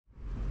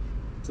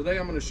Today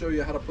I'm going to show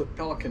you how to put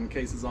pelican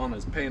cases on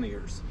as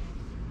panniers.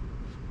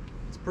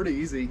 It's pretty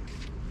easy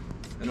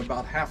and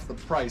about half the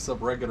price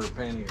of regular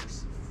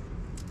panniers.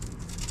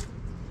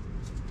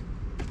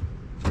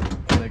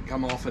 And they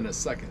come off in a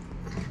second.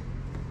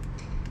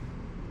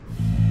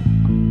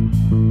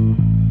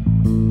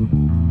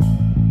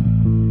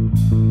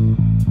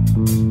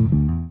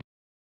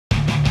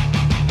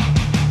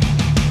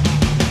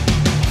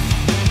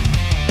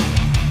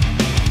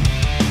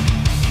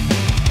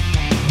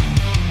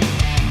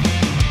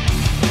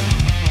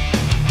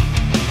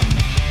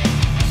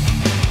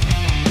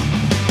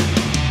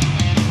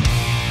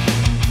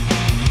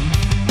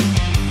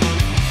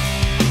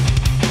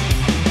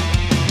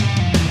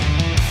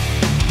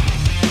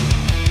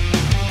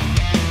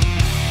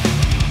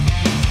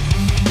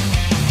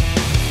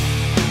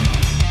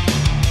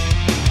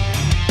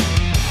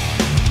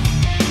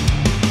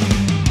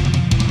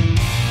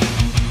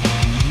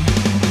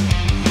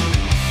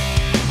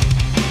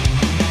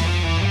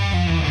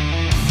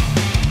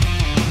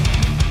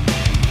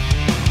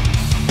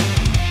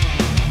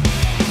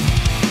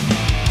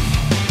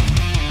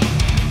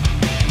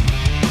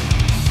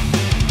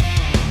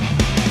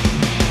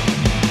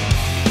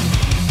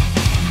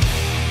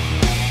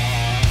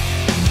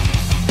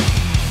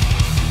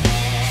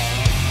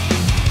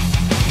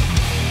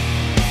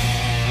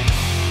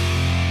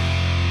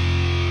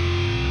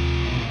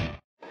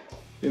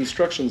 The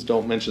instructions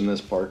don't mention this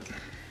part,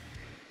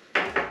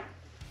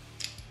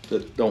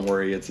 but don't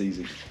worry, it's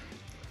easy.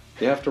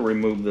 You have to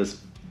remove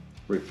this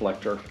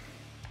reflector.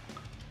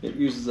 It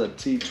uses a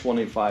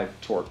T25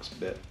 Torx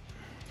bit.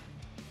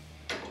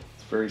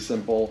 It's very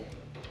simple.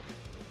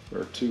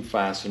 There are two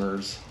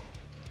fasteners.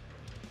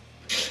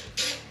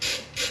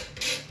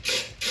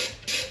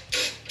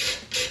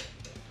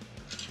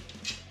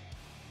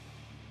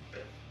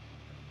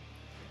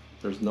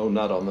 There's no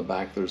nut on the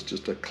back, there's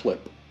just a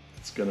clip.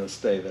 It's going to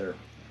stay there.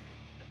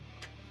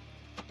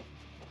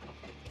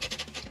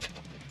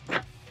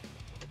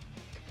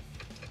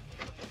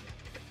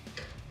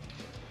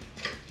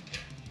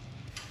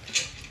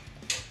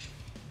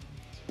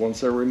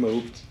 Once they're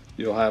removed,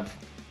 you'll have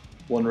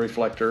one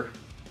reflector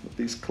with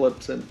these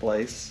clips in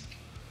place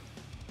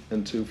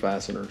and two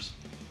fasteners.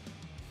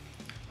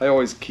 I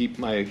always keep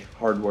my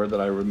hardware that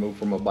I remove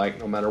from a bike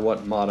no matter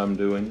what mod I'm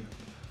doing.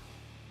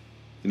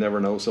 You never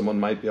know, someone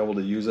might be able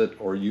to use it,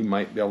 or you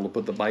might be able to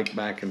put the bike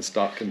back in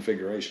stock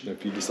configuration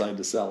if you decide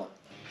to sell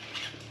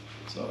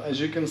it. So as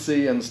you can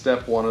see in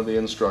step 1 of the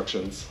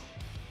instructions,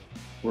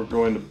 we're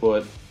going to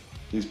put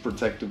these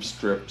protective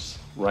strips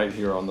right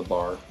here on the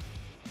bar.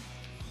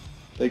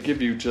 They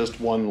give you just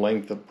one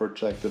length of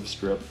protective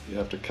strip. You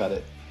have to cut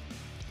it.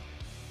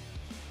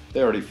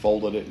 They already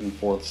folded it in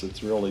fourths.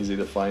 It's real easy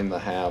to find the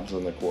halves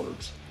and the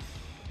quarters.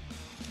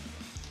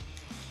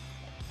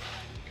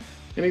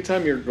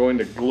 Anytime you're going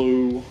to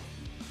glue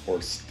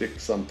or stick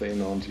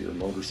something onto your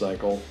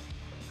motorcycle,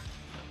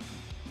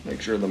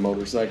 make sure the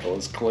motorcycle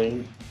is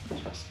clean.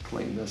 Just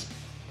clean this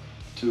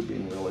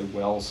tubing really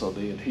well so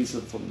the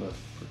adhesive from the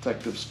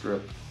protective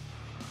strip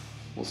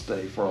will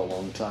stay for a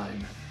long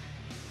time.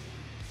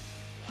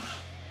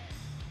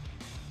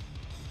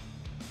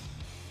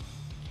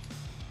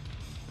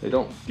 They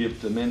don't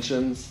give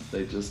dimensions,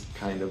 they just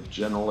kind of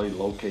generally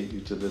locate you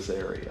to this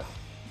area.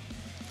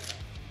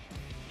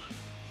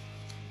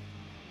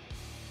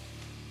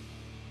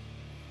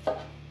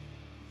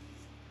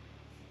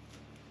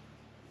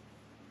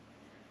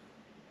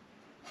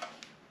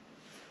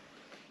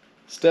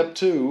 Step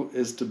 2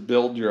 is to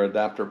build your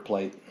adapter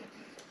plate.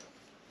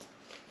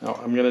 Now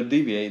I'm going to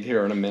deviate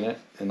here in a minute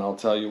and I'll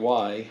tell you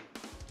why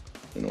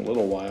in a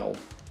little while.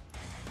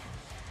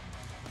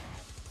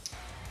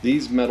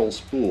 These metal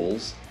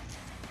spools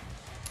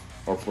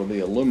are for the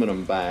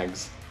aluminum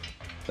bags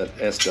that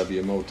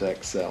SW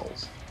Motec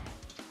sells.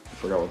 I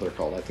forgot what they're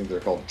called. I think they're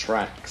called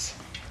tracks.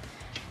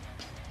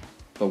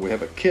 But we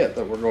have a kit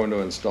that we're going to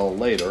install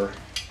later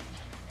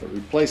that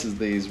replaces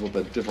these with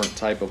a different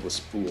type of a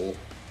spool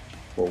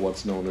for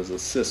what's known as a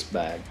sys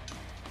bag.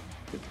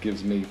 It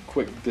gives me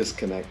quick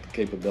disconnect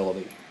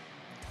capability.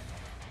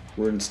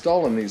 We're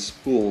installing these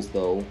spools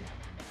though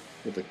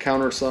with a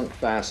countersunk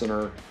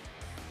fastener.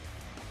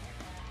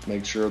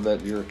 Make sure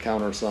that your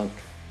countersunk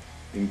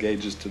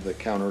engages to the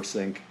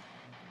countersink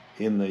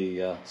in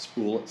the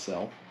spool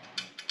itself.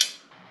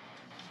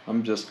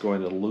 I'm just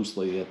going to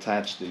loosely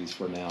attach these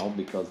for now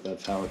because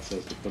that's how it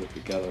says to put it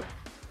together.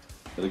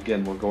 But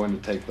again, we're going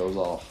to take those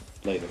off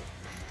later.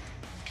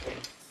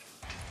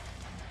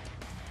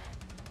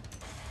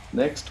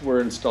 Next,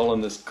 we're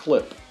installing this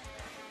clip.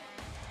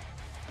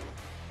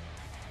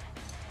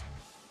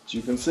 As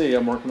you can see,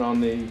 I'm working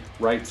on the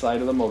right side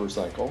of the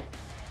motorcycle.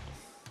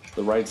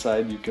 The right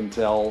side, you can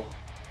tell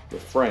the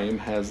frame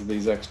has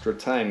these extra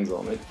tangs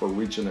on it for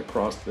reaching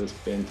across this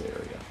bent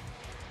area.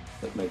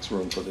 That makes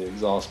room for the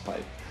exhaust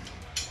pipe.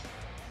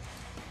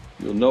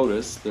 You'll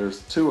notice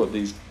there's two of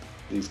these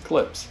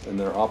clips and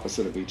they're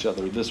opposite of each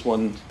other. This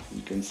one,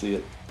 you can see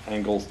it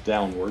angles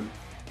downward,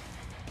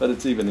 but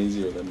it's even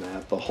easier than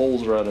that. The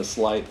holes are at a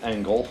slight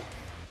angle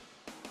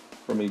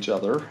from each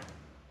other,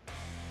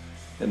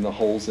 and the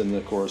holes in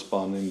the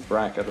corresponding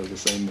bracket are the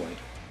same way.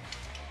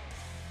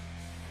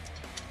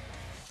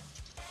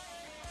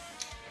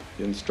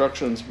 The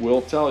instructions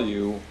will tell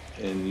you,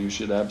 and you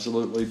should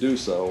absolutely do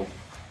so,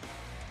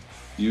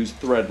 use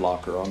thread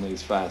locker on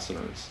these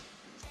fasteners.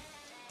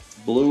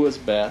 Blue is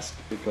best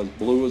because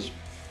blue is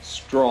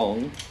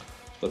strong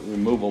but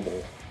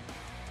removable.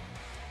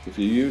 If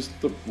you use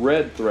the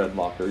red thread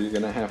locker, you're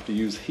going to have to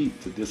use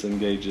heat to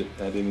disengage it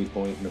at any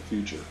point in the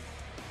future.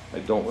 I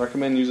don't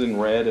recommend using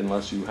red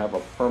unless you have a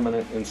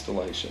permanent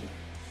installation.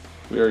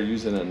 We are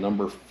using a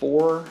number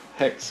 4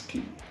 hex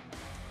key.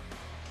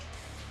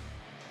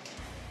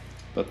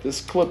 But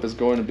this clip is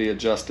going to be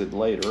adjusted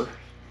later.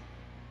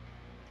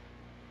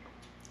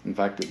 In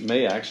fact, it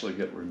may actually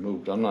get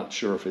removed. I'm not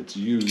sure if it's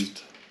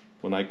used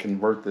when I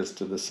convert this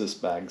to the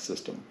sys bag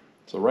system.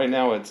 So right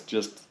now it's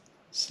just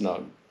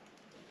snug.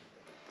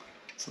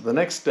 So the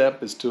next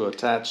step is to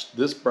attach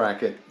this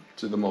bracket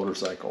to the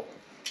motorcycle.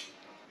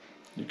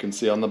 You can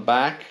see on the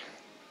back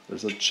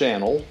there's a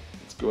channel.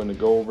 It's going to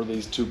go over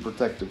these 2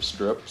 protective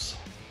strips.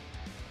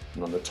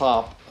 And on the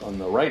top, on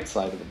the right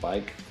side of the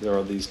bike, there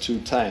are these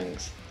 2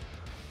 tangs,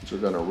 which are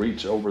going to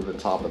reach over the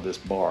top of this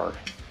bar.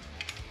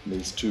 And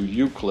these 2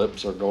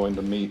 U-clips are going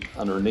to meet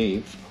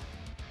underneath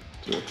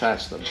to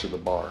attach them to the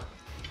bar.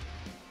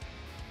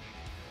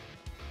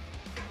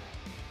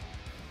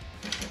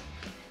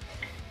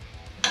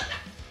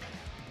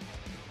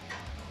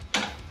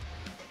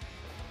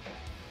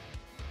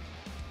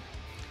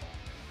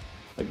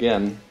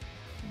 Again,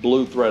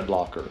 blue thread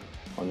locker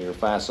on your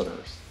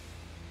fasteners.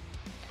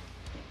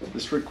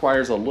 This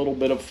requires a little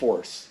bit of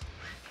force.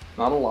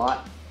 Not a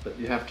lot, but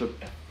you have to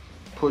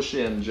push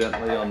in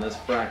gently on this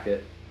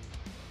bracket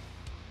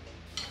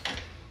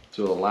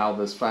to allow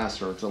this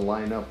fastener to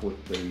line up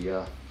with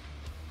the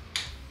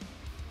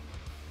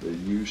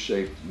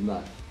U-shaped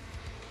nut.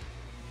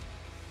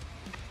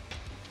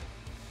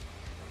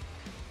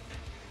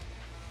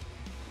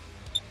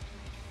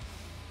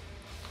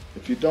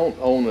 If you don't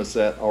own a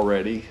set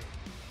already,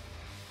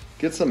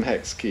 get some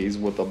hex keys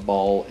with a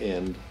ball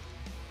end.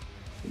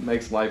 It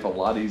makes life a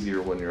lot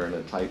easier when you're in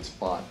a tight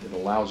spot. It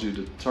allows you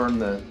to turn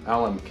the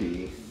Allen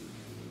key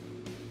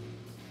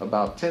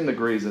about 10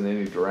 degrees in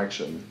any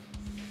direction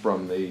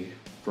from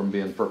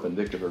being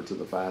perpendicular to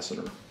the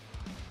fastener.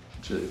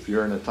 Which, if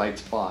you're in a tight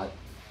spot,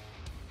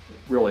 it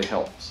really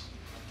helps.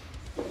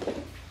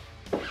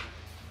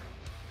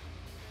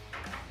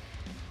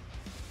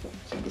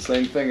 So the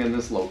same thing in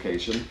this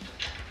location.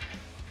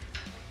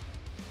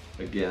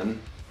 Again,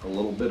 a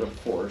little bit of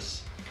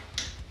force.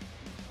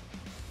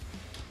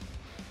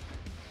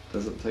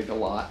 Doesn't take a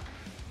lot.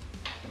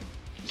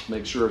 Just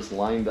make sure it's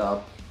lined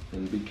up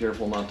and be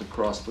careful not to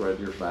cross thread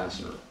your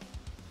fastener.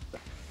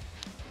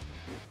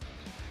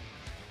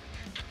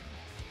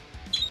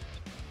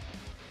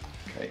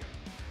 Okay,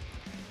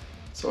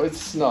 so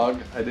it's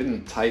snug. I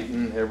didn't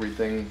tighten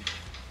everything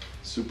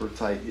super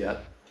tight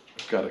yet.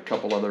 I've got a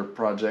couple other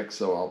projects,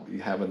 so I'll be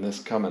having this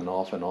coming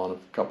off and on a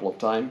couple of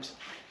times.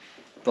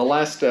 The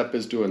last step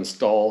is to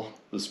install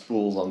the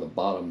spools on the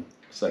bottom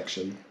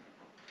section.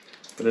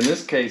 But in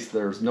this case,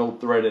 there's no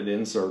threaded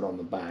insert on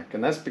the back,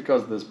 and that's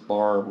because this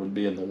bar would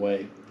be in the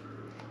way.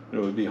 It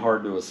would be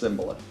hard to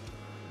assemble it.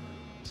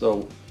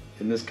 So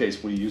in this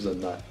case, we use a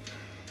nut.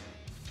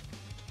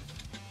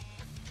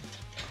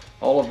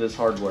 All of this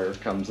hardware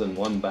comes in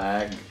one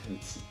bag.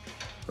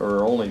 There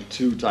are only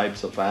 2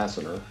 types of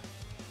fastener.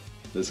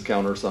 This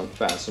countersunk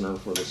fastener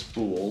for the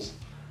spools,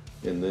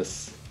 in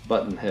this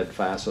button head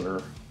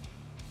fastener,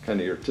 kind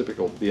of your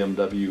typical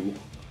BMW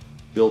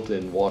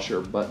built-in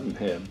washer button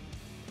head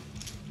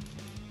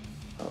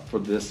for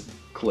this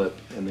clip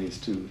and these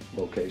 2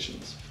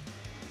 locations.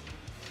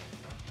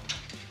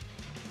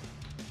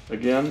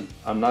 Again,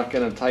 I'm not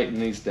going to tighten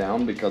these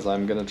down because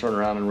I'm going to turn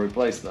around and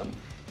replace them.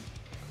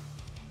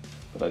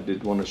 But I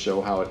did want to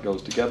show how it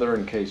goes together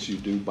in case you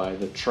do buy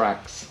the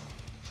Trax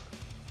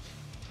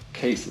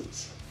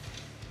cases.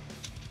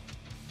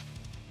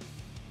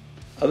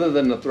 Other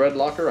than the thread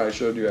locker, I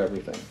showed you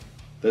everything.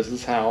 This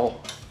is how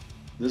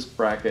this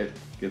bracket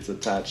gets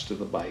attached to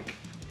the bike.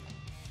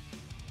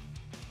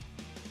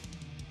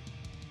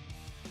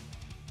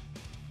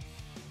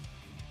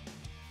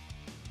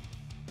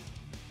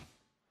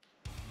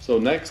 So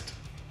next,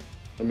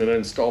 I'm going to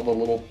install the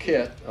little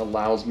kit that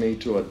allows me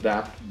to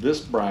adapt this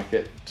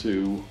bracket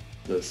to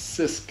the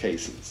sys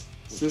cases.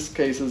 Sys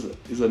cases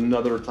is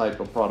another type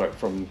of product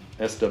from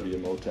SW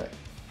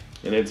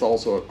and it's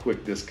also a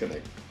quick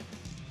disconnect.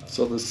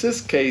 So the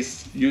sys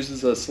case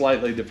uses a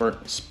slightly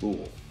different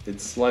spool.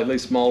 It's slightly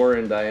smaller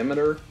in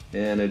diameter,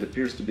 and it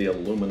appears to be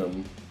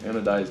aluminum,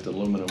 anodized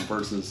aluminum,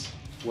 versus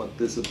what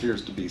this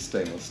appears to be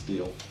stainless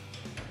steel.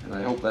 And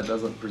I hope that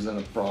doesn't present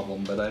a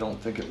problem, but I don't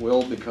think it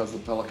will because the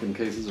Pelican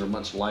cases are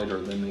much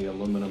lighter than the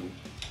aluminum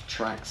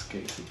Trax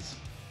cases.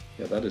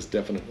 Yeah, that is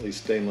definitely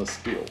stainless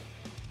steel.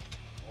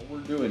 All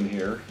we're doing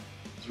here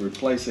is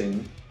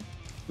replacing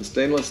the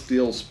stainless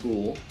steel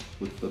spool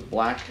with the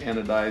black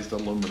anodized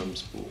aluminum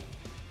spool.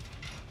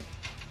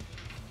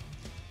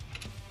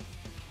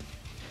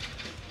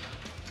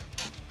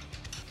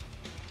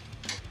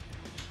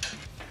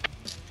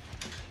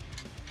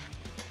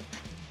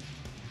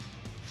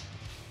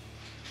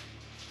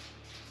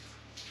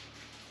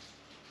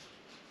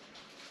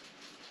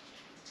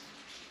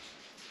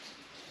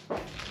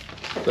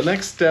 The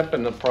next step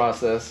in the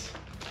process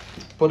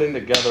is putting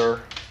together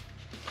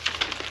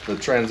the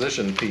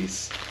transition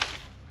piece.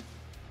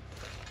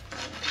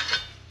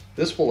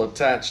 This will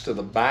attach to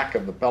the back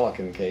of the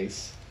Pelican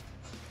case,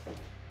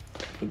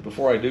 but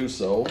before I do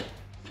so,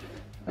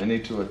 I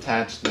need to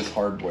attach this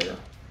hardware.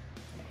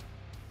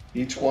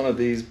 Each one of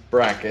these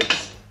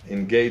brackets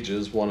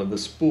engages one of the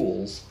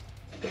spools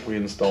that we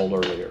installed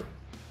earlier.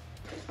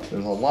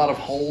 There's a lot of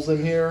holes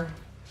in here,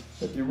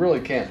 but you really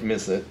can't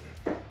miss it.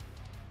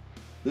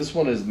 This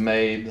one is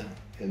made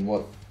in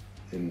what,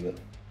 in the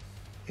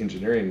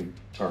engineering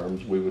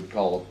terms, we would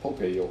call a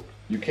poke yoke.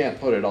 You can't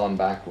put it on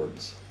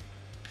backwards.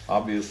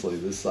 Obviously,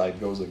 this side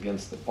goes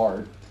against the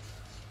part,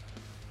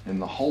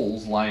 and the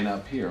holes line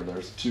up here.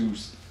 There's two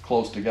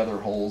close together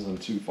holes and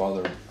two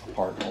farther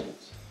apart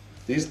holes.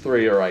 These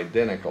three are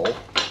identical.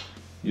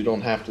 You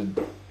don't have to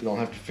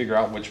figure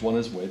out which one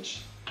is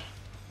which.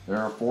 There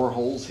are 4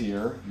 holes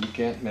here. You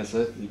can't miss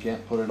it. You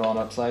can't put it on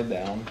upside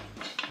down.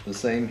 The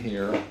same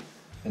here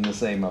and the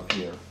same up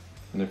here.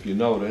 And if you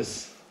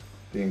notice,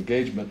 the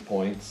engagement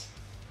points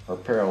are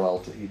parallel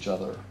to each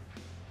other.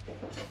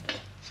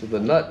 So the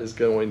nut is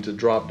going to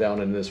drop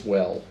down in this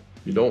well.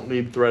 You don't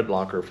need thread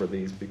locker for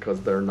these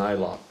because they're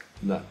nylock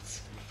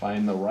nuts.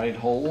 Find the right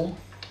hole,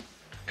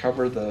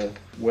 cover the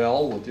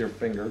well with your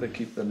finger to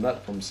keep the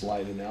nut from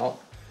sliding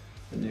out,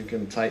 and you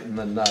can tighten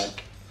the nut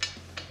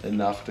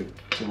enough to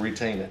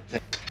retain it.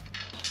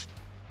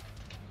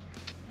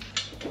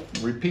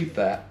 Repeat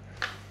that.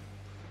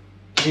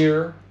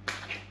 Here,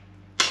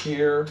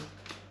 here,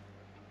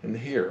 and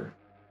here.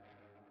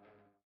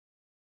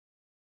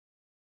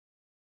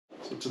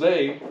 So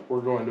today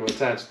we're going to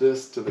attach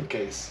this to the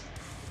case.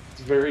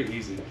 It's very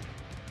easy.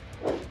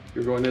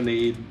 You're going to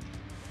need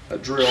a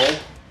drill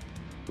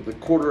with a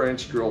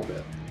 1/4-inch drill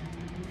bit.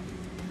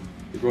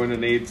 You're going to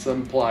need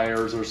some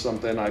pliers or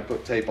something. I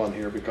put tape on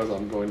here because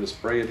I'm going to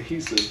spray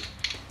adhesive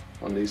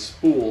on these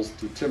spools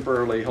to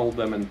temporarily hold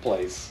them in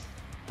place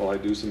while I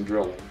do some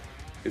drilling.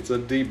 It's a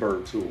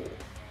deburr tool.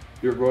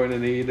 You're going to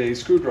need a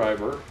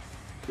screwdriver.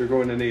 You're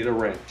going to need a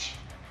wrench.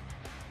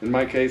 In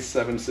my case,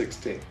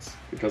 7/16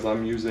 because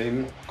I'm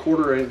using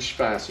 1/4-inch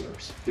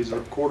fasteners. These are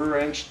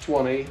 1/4-inch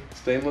 20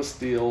 stainless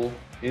steel,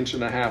 1.5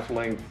 inch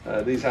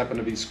length. These happen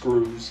to be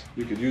screws.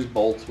 You could use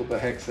bolts with a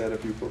hex head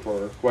if you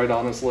prefer. Quite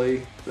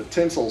honestly, the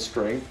tensile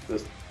strength,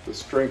 the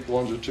strength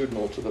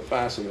longitudinal to the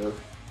fastener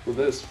for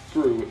this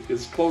screw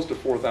is close to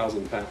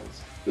 4,000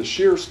 pounds. The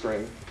shear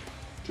strength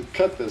to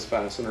cut this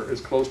fastener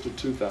is close to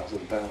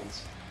 2,000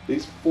 pounds.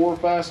 These 4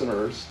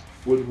 fasteners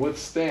would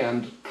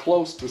withstand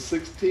close to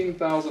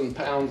 16,000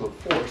 pounds of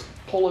force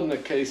pulling the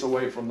case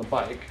away from the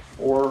bike,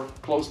 or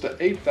close to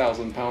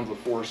 8,000 pounds of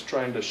force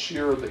trying to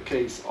shear the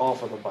case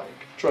off of the bike.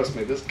 Trust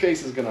me, this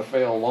case is going to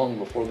fail long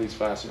before these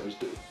fasteners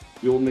do.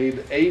 You'll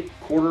need 8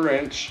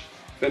 1/4-inch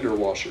fender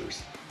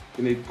washers.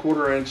 You need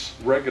 1/4-inch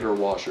regular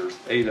washers,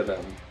 8 of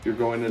them. You're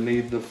going to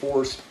need the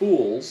 4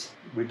 spools.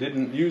 We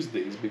didn't use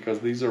these because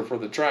these are for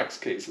the Trax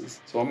cases,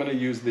 so I'm going to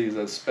use these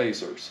as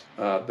spacers.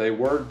 They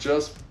were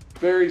just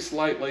very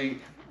slightly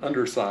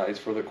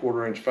undersized for the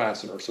 1/4-inch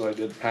fastener, so I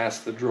did pass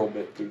the drill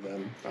bit through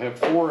them. I have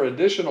 4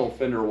 additional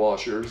fender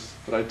washers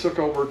that I took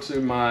over to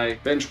my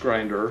bench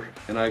grinder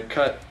and I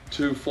cut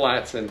 2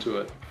 flats into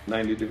it,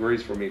 90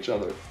 degrees from each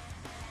other.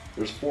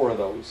 There's 4 of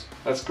those.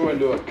 That's going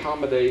to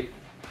accommodate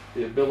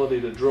the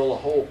ability to drill a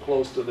hole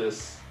close to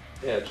this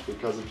edge,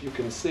 because if you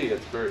can see,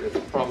 it's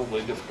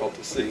probably difficult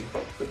to see,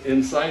 but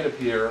inside of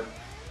here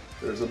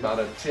there's about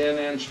a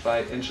 10-inch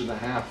by 1.5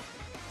 inch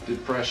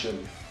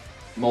depression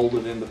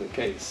molded into the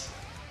case.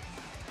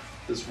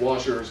 This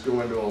washer is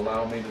going to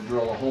allow me to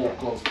drill a hole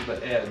close to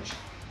the edge,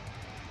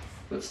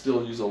 but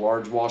still use a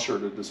large washer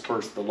to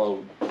disperse the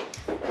load.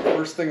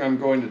 First thing I'm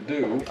going to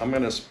do, I'm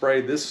going to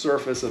spray this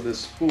surface of this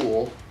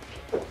spool,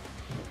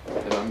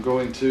 and I'm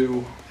going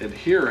to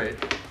adhere it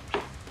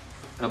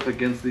up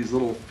against these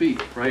little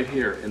feet right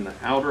here in the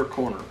outer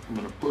corner. I'm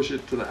going to push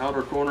it to the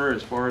outer corner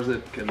as far as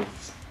it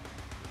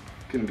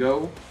can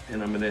go,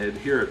 and I'm going to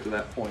adhere it to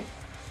that point.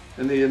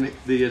 And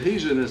the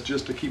adhesion is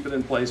just to keep it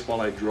in place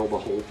while I drill the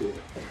hole through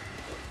it.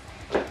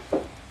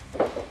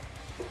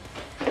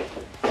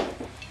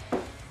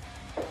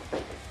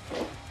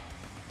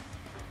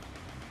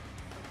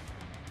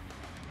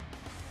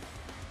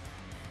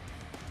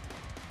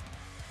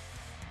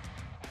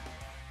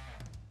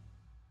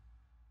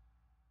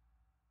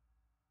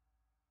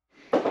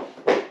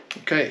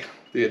 Okay,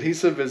 the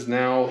adhesive is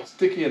now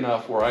sticky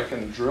enough where I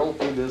can drill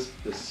through this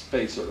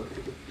spacer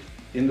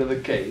into the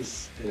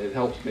case, and it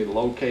helps me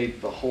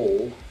locate the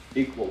hole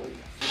equally.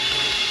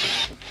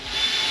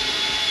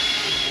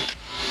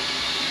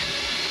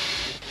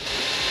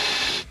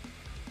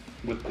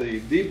 With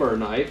the deburr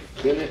knife,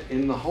 pin it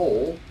in the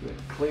hole, it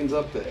cleans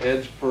up the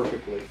edge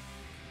perfectly.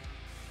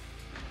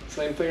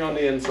 Same thing on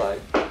the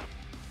inside. So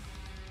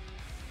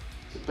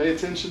pay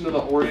attention to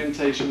the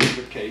orientation of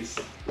the case.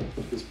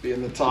 Just be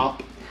in the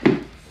top.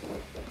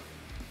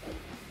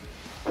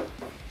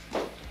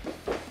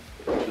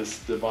 This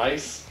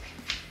device,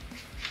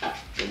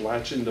 the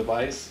latching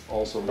device,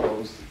 also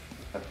goes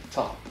at the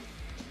top.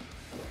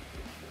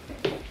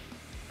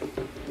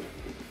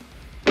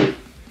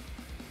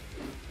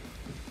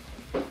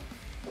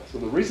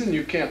 the reason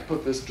you can't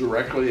put this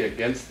directly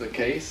against the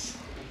case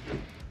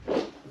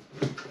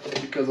is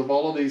because of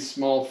all of these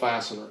small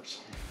fasteners.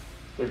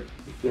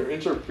 They're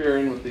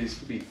interfering with these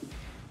feet.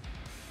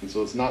 And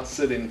so it's not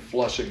sitting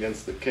flush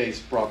against the case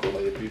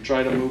properly. If you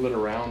try to move it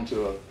around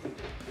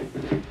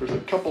there's a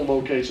couple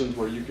locations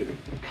where you could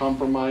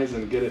compromise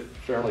and get it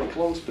fairly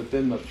close, but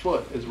then the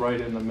foot is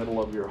right in the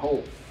middle of your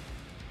hole.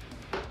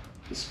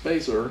 The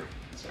spacer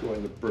is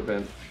going to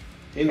prevent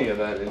any of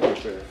that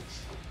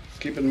interference.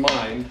 Keep in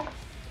mind,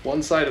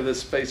 one side of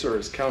this spacer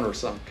is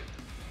countersunk.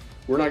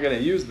 We're not going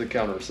to use the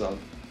countersink,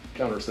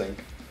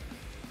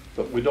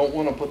 but we don't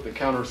want to put the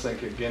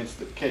countersink against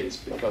the case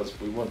because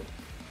we want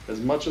as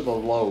much of the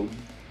load,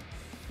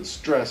 the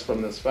stress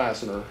from this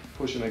fastener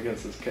pushing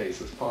against this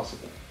case as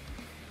possible.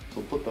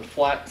 So put the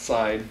flat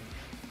side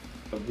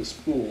of the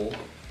spool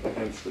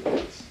against the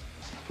case.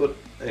 Put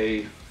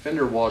a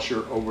fender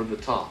washer over the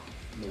top.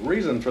 And the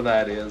reason for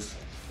that is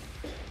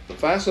the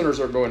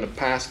fasteners are going to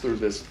pass through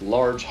this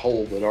large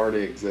hole that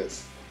already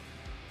exists.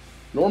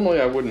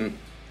 Normally I wouldn't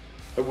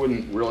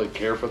really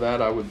care for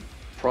that. I would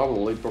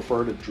probably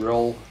prefer to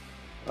drill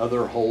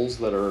other holes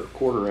that are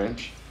 1/4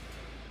 inch.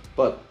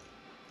 But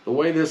the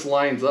way this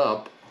lines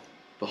up,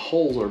 the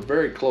holes are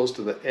very close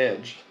to the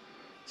edge,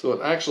 so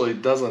it actually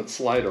doesn't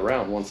slide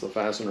around once the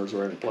fasteners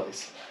are in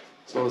place.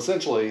 So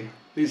essentially,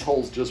 these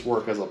holes just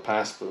work as a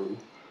pass-through,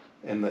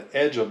 and the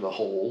edge of the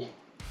hole,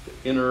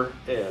 the inner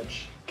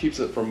edge, keeps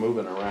it from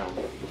moving around.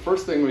 The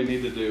first thing we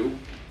need to do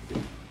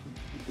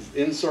is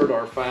insert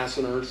our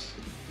fasteners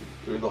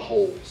through the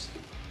holes.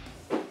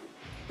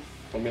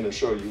 I'm going to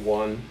show you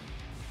one,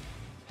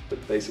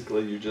 but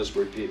basically you just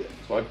repeat it.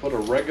 So I put a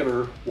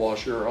regular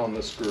washer on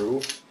the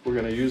screw. We're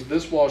going to use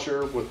this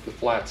washer with the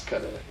flats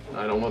cut in it.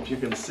 I don't know if you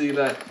can see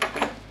that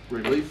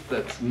relief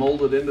that's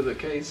molded into the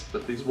case,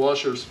 but these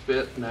washers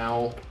fit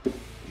now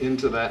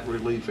into that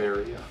relief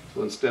area.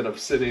 So instead of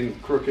sitting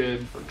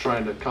crooked or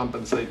trying to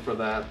compensate for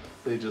that,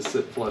 they just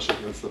sit flush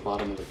against the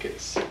bottom of the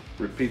case.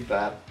 Repeat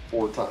that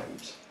 4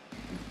 times.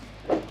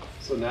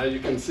 So now you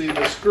can see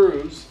the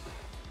screws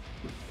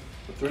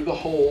through the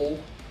hole.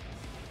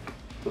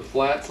 The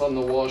flats on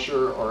the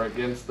washer are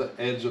against the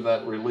edge of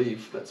that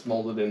relief that's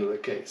molded into the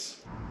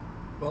case.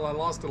 Well, I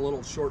lost a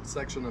little short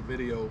section of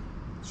video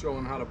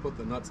showing how to put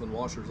the nuts and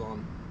washers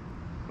on.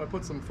 I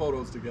put some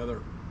photos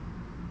together.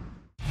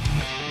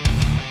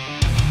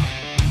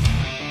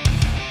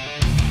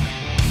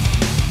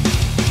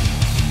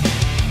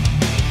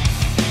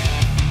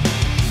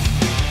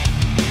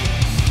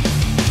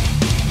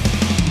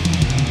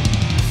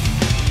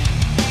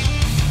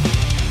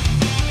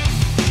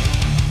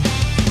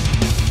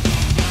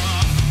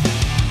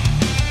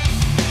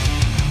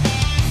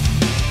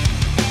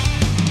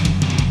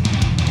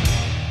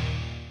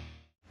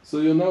 So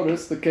you'll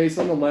notice the case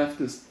on the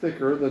left is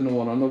thicker than the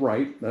one on the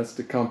right. That's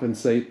to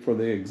compensate for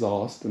the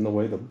exhaust and the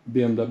way the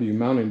BMW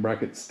mounting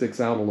bracket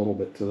sticks out a little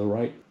bit to the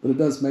right. But it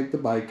does make the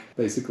bike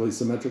basically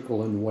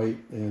symmetrical in weight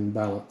and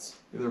balance.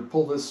 Either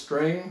pull this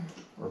string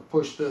or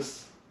push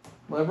this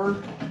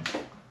lever,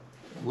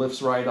 it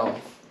lifts right off.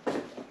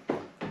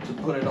 To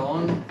put it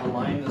on,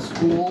 align the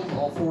spools,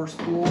 all 4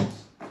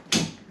 spools,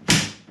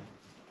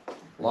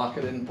 lock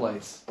it in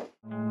place.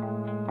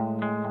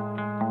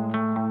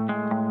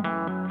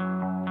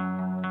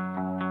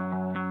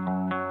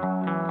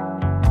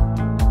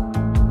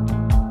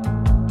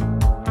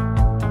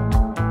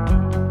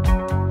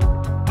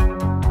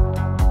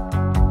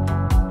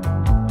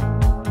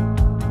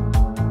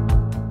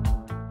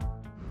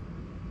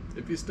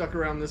 If you stuck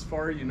around this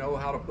far, you know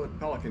how to put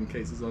Pelican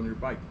cases on your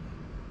bike.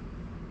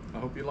 I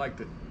hope you liked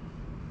it.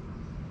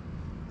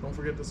 Don't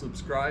forget to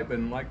subscribe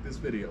and like this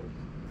video.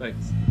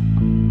 Thanks.